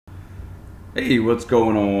Hey, what's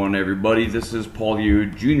going on, everybody? This is Paul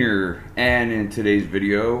Jr. and in today's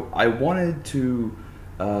video I wanted to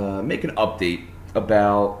make an update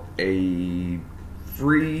about a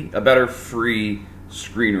free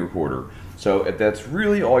screen recorder. So if that's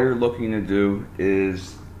really all you're looking to do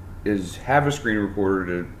is have a screen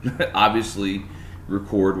recorder to obviously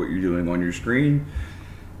record what you're doing on your screen,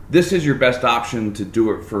 this is your best option to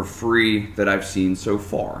do it for free that I've seen so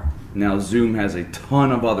far. Now, Zoom has a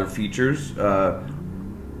ton of other features.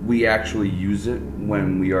 We actually use it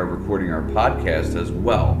when we are recording our podcast as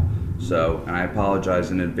well. So, and I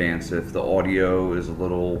apologize in advance if the audio is a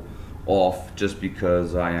little off just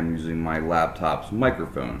because I am using my laptop's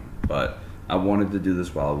microphone. But I wanted to do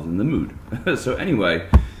this while I was in the mood. So anyway,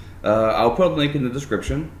 I'll put a link in the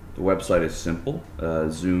description. The website is simple,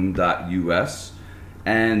 zoom.us.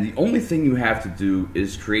 And the only thing you have to do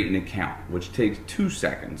is create an account, which takes 2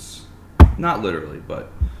 seconds. Not literally,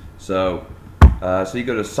 but so you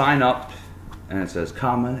go to sign up, and it says,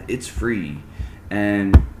 it's free,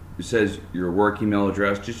 and it says your work email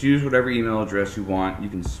address. Just use whatever email address you want. You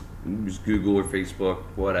can use Google or Facebook,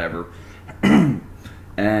 whatever.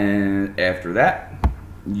 And after that,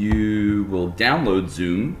 you will download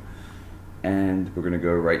Zoom, and we're going to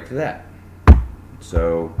go right to that.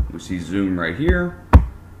 So we see Zoom right here.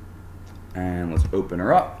 And let's open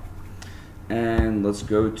her up, and let's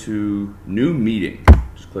go to new meeting.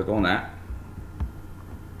 Just click on that.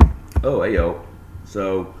 Oh, ayo.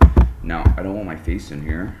 So now I don't want my face in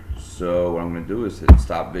here, so what I'm going to do is hit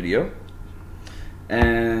stop video.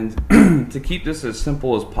 And to keep this as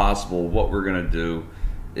simple as possible, what we're going to do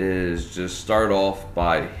is just start off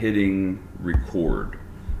by hitting record.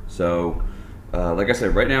 So like I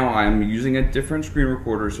said, right now I'm using a different screen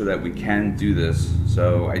recorder so that we can do this.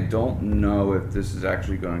 So I don't know if this is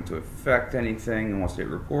actually going to affect anything once they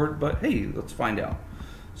record, but hey, let's find out.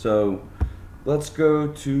 So let's go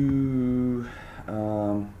to,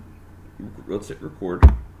 let's hit record,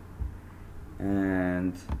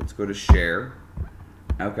 and let's go to share.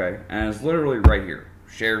 Okay, and it's literally right here,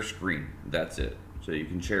 share screen, that's it. So you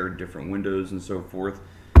can share different windows and so forth.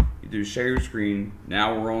 You do share your screen,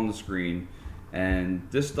 now we're on the screen. And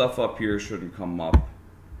this stuff up here shouldn't come up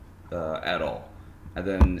at all. And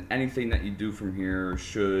then anything that you do from here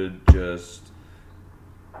should just,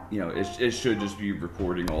 it should just be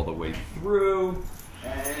recording all the way through.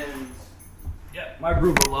 And yeah, my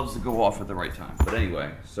Roomba loves to go off at the right time. But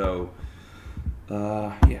anyway, so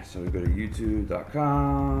yeah, so we go to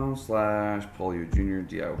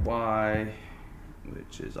youtube.com/PaulioJr.DIY,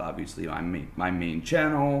 which is obviously my main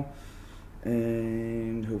channel.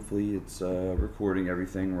 And hopefully it's recording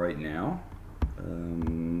everything right now.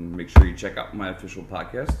 Make sure you check out my official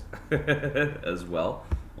podcast as well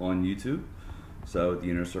on YouTube. So the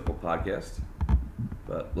Inner Circle Podcast.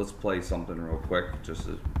 But let's play something real quick just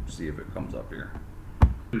to see if it comes up here.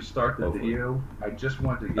 To start the video, I just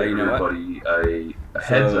want to give everybody a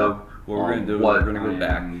heads up. What we're going to do is we're going to go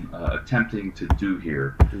back. Attempting to do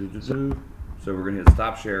here. So we're going to hit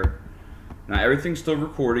stop share. Now everything's still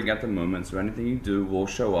recording at the moment, so anything you do will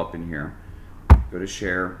show up in here. Go to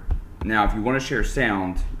share. Now if you want to share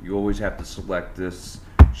sound, you always have to select this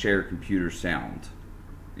share computer sound.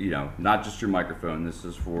 Not just your microphone. This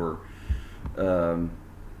is for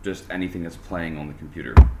just anything that's playing on the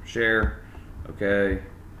computer. Share. Okay.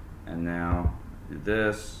 And now do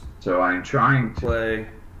this. So I'm trying to play.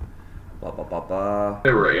 Blah, blah, blah, blah.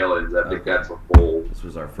 There were aliens. I think that's a whole. This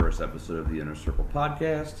was our first episode of the Inner Circle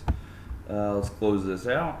Podcast. Let's close this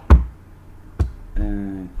out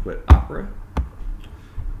and quit Opera.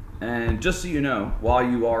 And just so you know, while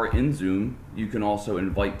you are in Zoom, you can also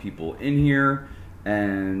invite people in here.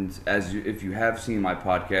 And if you have seen my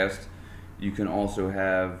podcast, you can also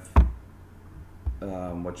have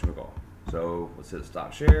whatchamacallit. So let's hit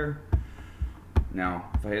stop share. Now,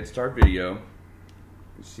 if I hit start video,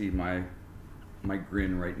 you see my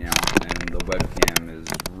grin right now, and the webcam is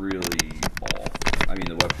really off. I mean,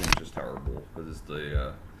 the webcam is just terrible because it's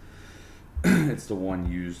the it's the one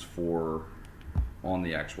used on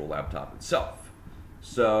the actual laptop itself.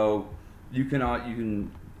 So you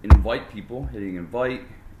can invite people, hitting invite,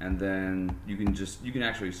 and then you can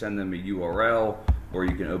actually send them a URL, or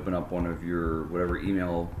you can open up one of your whatever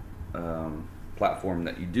email platform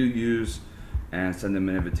that you do use and send them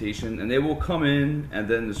an invitation, and they will come in, and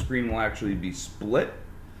then the screen will actually be split.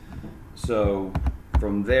 So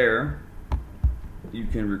from there, you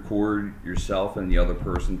can record yourself and the other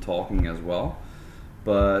person talking as well.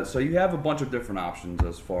 But so you have a bunch of different options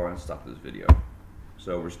as far as stop this video.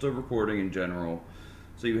 So we're still recording in general.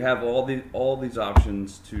 So you have all these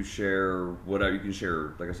options to share whatever. You can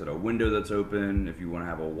share, like I said, a window that's open, if you want to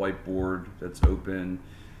have a whiteboard that's open.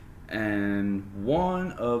 And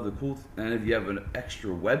one of the and if you have an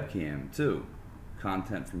extra webcam too,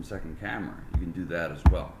 content from second camera, you can do that as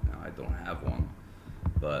well. Now I don't have one,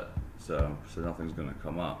 but so nothing's gonna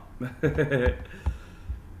come up.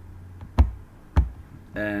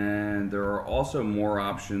 And there are also more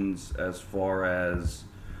options as far as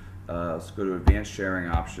let's go to advanced sharing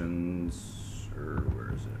options, or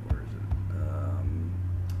where is it?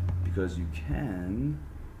 Because you can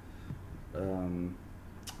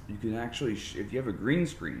actually, if you have a green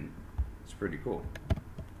screen, it's pretty cool.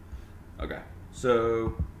 Okay,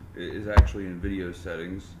 so it is actually in video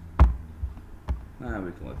settings. We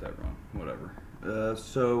can let that run, whatever.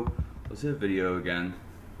 So let's hit video again.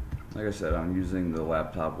 Like I said, I'm using the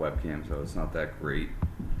laptop webcam, so it's not that great.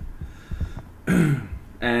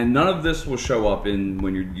 And none of this will show up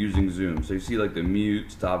when you're using Zoom. So you see like the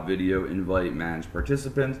mute, stop video, invite, manage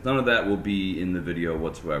participants. None of that will be in the video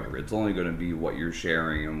whatsoever. It's only going to be what you're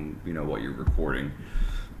sharing and what you're recording.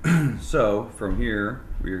 So from here,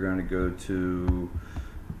 we are going to go to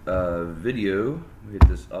video. We hit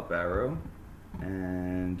this up arrow,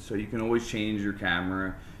 and so you can always change your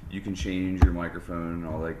camera. You can change your microphone and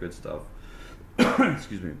all that good stuff.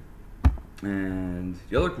 Excuse me. And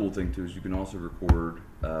the other cool thing too is you can also record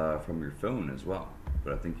from your phone as well.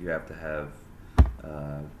 But I think you have to have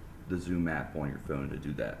the Zoom app on your phone to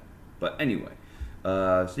do that. But anyway,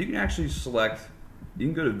 so you can actually select, you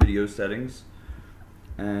can go to video settings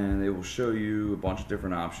and they will show you a bunch of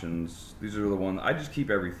different options. These are the ones, I just keep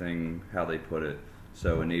everything how they put it.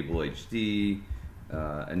 So enable HD,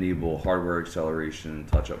 enable hardware acceleration,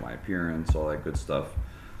 touch up my appearance, all that good stuff.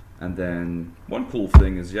 And then one cool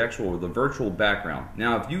thing is the virtual background.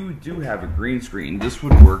 Now, if you do have a green screen, this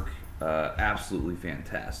would work absolutely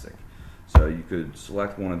fantastic. So you could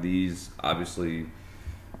select one of these. Obviously,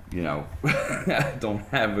 I don't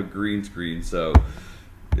have a green screen, so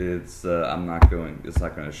it's not going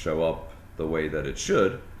to show up the way that it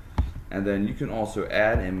should. And then you can also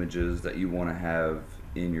add images that you want to have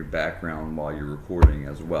in your background while you're recording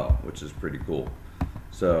as well, which is pretty cool.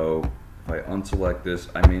 So if I unselect this,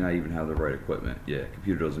 I may not even have the right equipment. Yeah,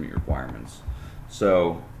 computer doesn't meet requirements.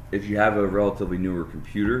 So if you have a relatively newer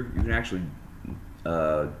computer, you can actually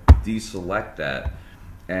deselect that,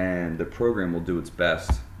 and the program will do its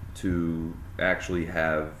best to actually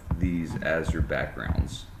have these as your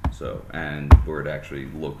backgrounds. So, and where it actually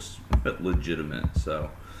looks legitimate.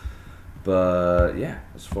 So, but yeah,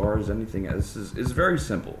 as far as anything, this is very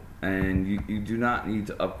simple, and you do not need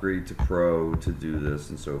to upgrade to Pro to do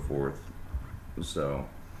this and so forth. So,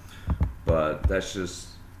 but that's just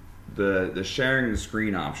the sharing the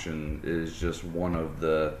screen option is just one of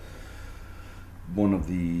the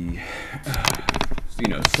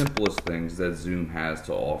simplest things that Zoom has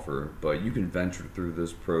to offer. But you can venture through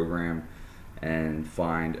this program and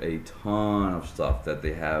find a ton of stuff that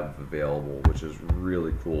they have available, which is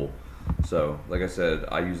really cool. So, like I said,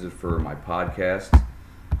 I use it for my podcast,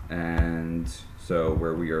 and so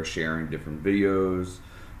where we are sharing different videos,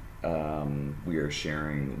 we are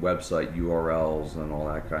sharing website URLs and all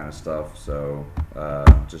that kind of stuff. So,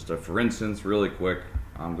 for instance, really quick,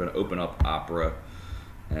 I'm going to open up Opera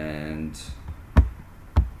and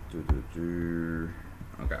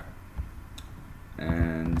okay,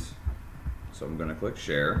 and so I'm going to click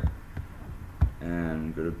share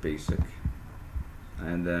and go to basic.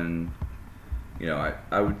 And then,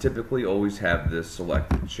 I would typically always have this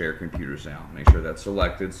selected, share computer sound. Make sure that's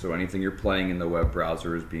selected so anything you're playing in the web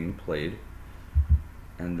browser is being played.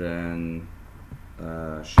 And then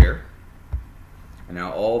share. And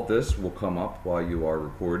now all of this will come up while you are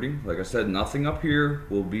recording. Like I said, nothing up here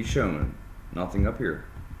will be shown. Nothing up here.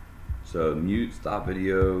 So mute, stop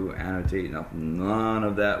video, annotate, none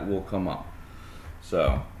of that will come up.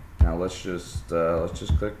 So now let's just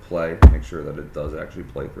click play, make sure that it does actually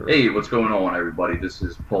play through. Hey, what's going on, everybody? This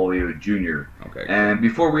is Paulio Jr. Okay. And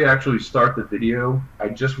before we actually start the video, I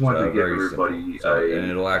just wanted to give everybody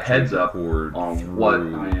a heads up on what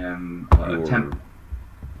I am attempting.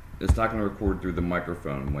 It's not going to record through the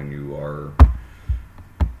microphone when you are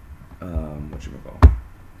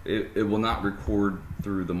it will not record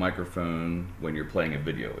through the microphone when you're playing a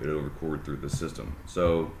video. It'll record through the system.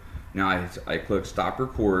 So now I click stop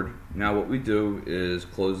record. Now what we do is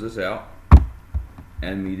close this out,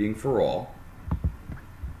 end meeting for all.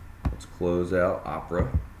 Let's close out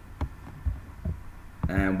Opera.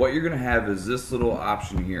 And what you're going to have is this little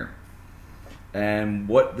option here. And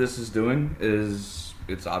what this is doing is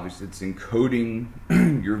it's encoding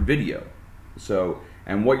your video. So,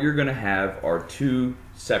 and what you're going to have are two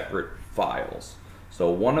separate files.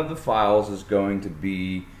 So one of the files is going to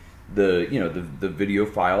be the video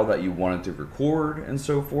file that you wanted to record and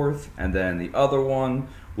so forth, and then the other one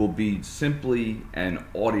will be simply an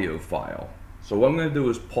audio file. So what I'm going to do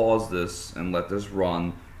is pause this and let this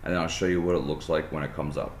run, and then I'll show you what it looks like when it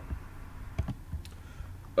comes up.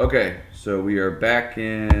 Okay, so we are back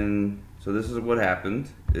in. So this is what happened,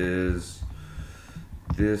 is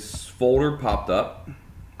this folder popped up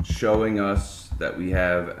showing us that we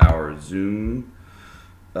have our Zoom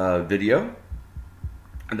video,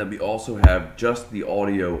 and then we also have just the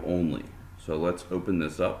audio only. So let's open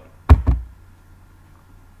this up.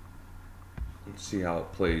 Let's see how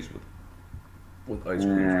it plays with Ice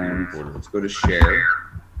Cream Screen Recorder. Let's go to share.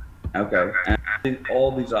 Okay, and I think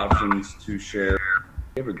all these options to share.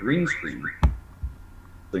 You have a green screen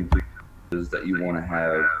that you want to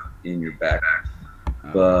have in your back,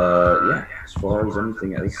 but yeah, as far as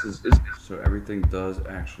anything else is so everything does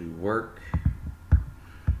actually work.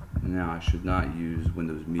 Now I should not use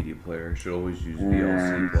Windows Media Player. I should always use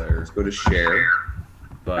VLC Player. Let's go to share.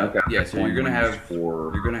 But yeah, so you're gonna have two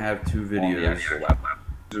videos. You're gonna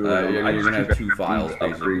have two files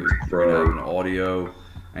basically. You're gonna have an audio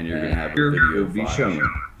and you're gonna have a video file.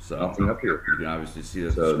 So nothing up here. You can obviously see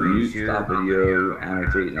that the screen is here. Stop video,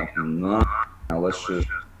 annotate, nothing. Now let's just.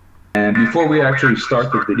 And before we actually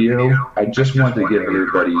start the video, I just want to give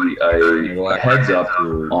everybody a heads up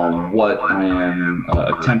on what I am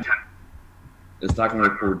attempting. It's not going to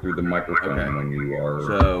record through the microphone when you are.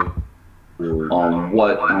 So on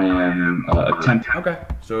what I am attempting. Okay.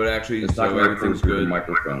 So it actually, so everything's good. The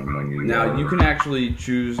microphone when you. Now you can actually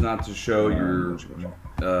choose not to show your.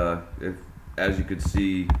 If, as you could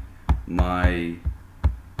see, my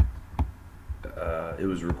it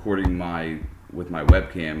was recording with my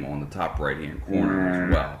webcam on the top right hand corner as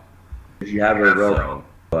well. If you have a row,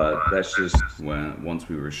 but that's just once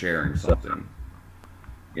we were sharing something.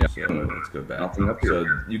 Yeah, so let's go back. Nothing up here. So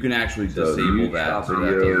you can actually disable that so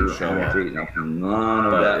that doesn't show up. None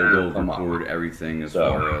of that. It will record everything as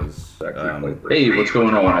far as. Hey, what's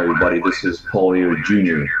going on, everybody? This is Paulio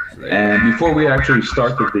Jr. And before we actually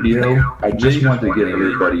start the video, I just want to give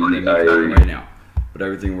everybody right now. But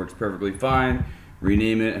everything works perfectly fine.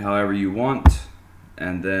 Rename it however you want,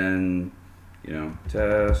 and then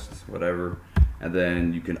test whatever, and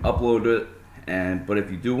then you can upload it. But if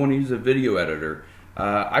you do want to use a video editor,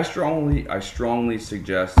 I strongly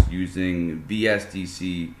suggest using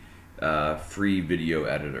VSDC free video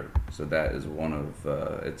editor. So that is one of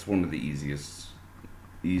it's one of the easiest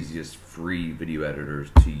free video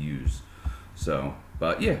editors to use. So,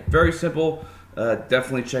 but yeah, very simple.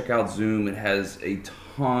 Definitely check out Zoom. It has a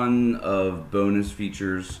ton of bonus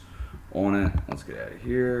features on it. Let's get out of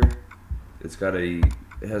here. It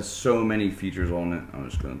has so many features on it. I'm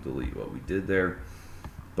just going to delete what we did there.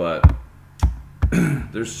 But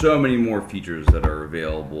there's so many more features that are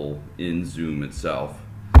available in Zoom itself.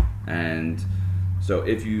 And so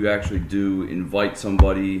if you actually do invite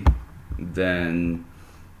somebody, then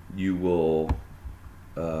you will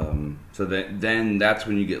then that's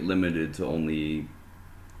when you get limited to only,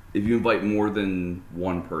 if you invite more than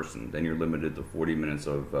one person, then you're limited to 40 minutes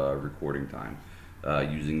of recording time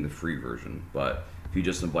using the free version. But if you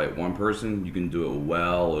just invite one person, you can do it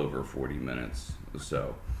well over 40 minutes.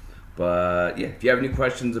 So, but yeah, if you have any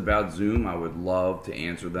questions about Zoom, I would love to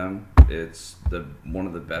answer them. It's one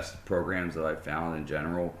of the best programs that I've found in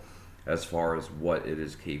general as far as what it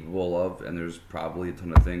is capable of, and there's probably a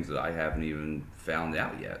ton of things that I haven't even found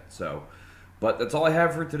out yet. So, but that's all I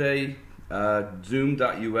have for today.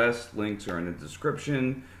 Zoom.us links are in the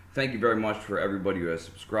description. Thank you very much for everybody who has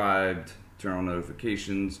subscribed, turn on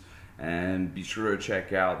notifications, and be sure to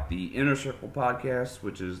check out the Inner Circle podcast,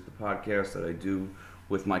 which is the podcast that I do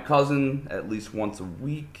with my cousin at least once a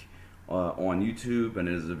week on YouTube, and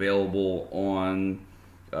it is available on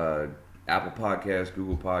Apple Podcasts,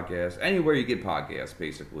 Google Podcasts, anywhere you get podcasts,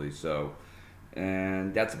 basically. So,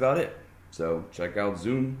 and that's about it. So check out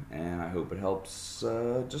Zoom, and I hope it helps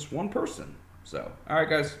just one person. So, all right,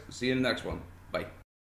 guys, see you in the next one. Bye.